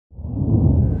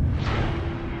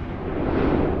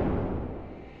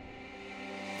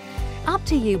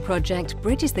UP2U project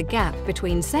bridges the gap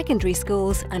between secondary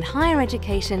schools and higher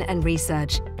education and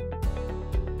research,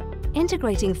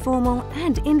 integrating formal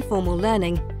and informal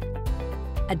learning,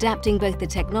 adapting both the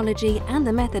technology and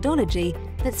the methodology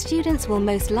that students will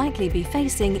most likely be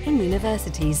facing in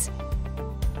universities.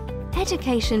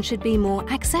 Education should be more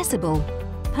accessible,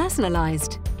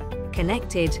 personalised,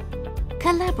 connected,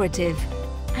 collaborative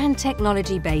and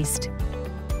technology-based.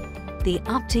 The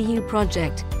UP2U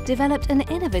project developed an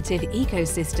innovative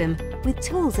ecosystem with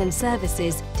tools and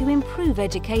services to improve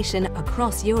education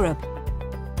across Europe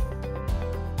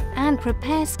and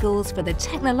prepare schools for the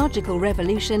technological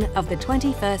revolution of the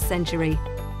 21st century.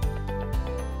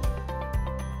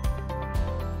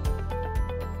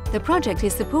 The project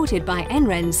is supported by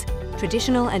NRENs,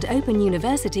 traditional and open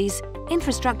universities,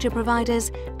 infrastructure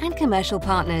providers and commercial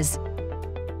partners,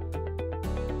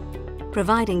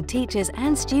 providing teachers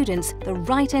and students the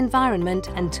right environment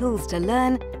and tools to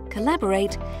learn,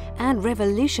 collaborate and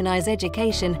revolutionise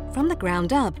education from the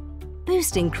ground up,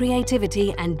 boosting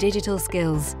creativity and digital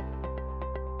skills.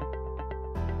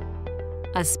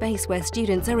 A space where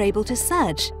students are able to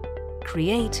search,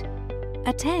 create,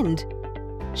 attend,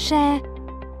 share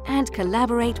and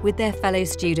collaborate with their fellow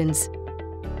students.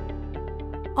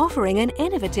 Offering an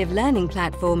innovative learning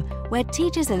platform where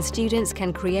teachers and students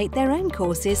can create their own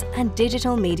courses and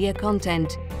digital media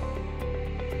content.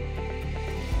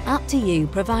 UP2U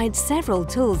provides several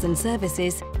tools and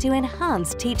services to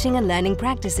enhance teaching and learning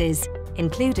practices,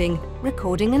 including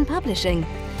recording and publishing,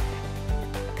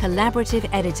 collaborative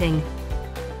editing,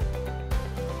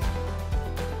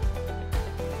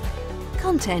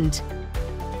 content,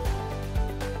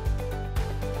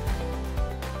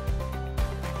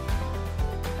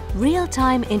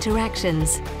 real-time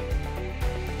interactions,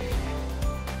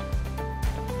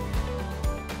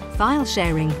 file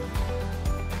sharing,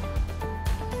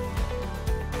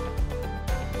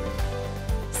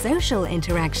 social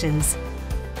interactions,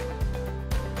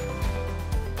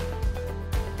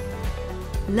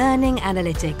 learning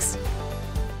analytics.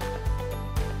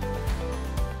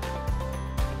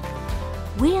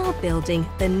 We are building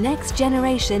the next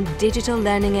generation digital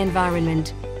learning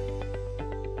environment.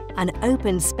 An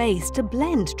open space to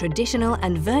blend traditional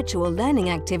and virtual learning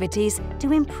activities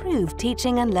to improve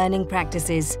teaching and learning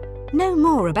practices. Know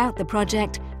more about the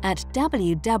project at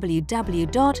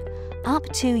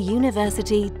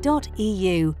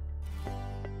www.up2university.eu.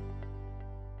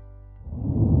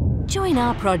 Join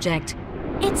our project.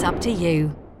 It's up to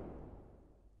you.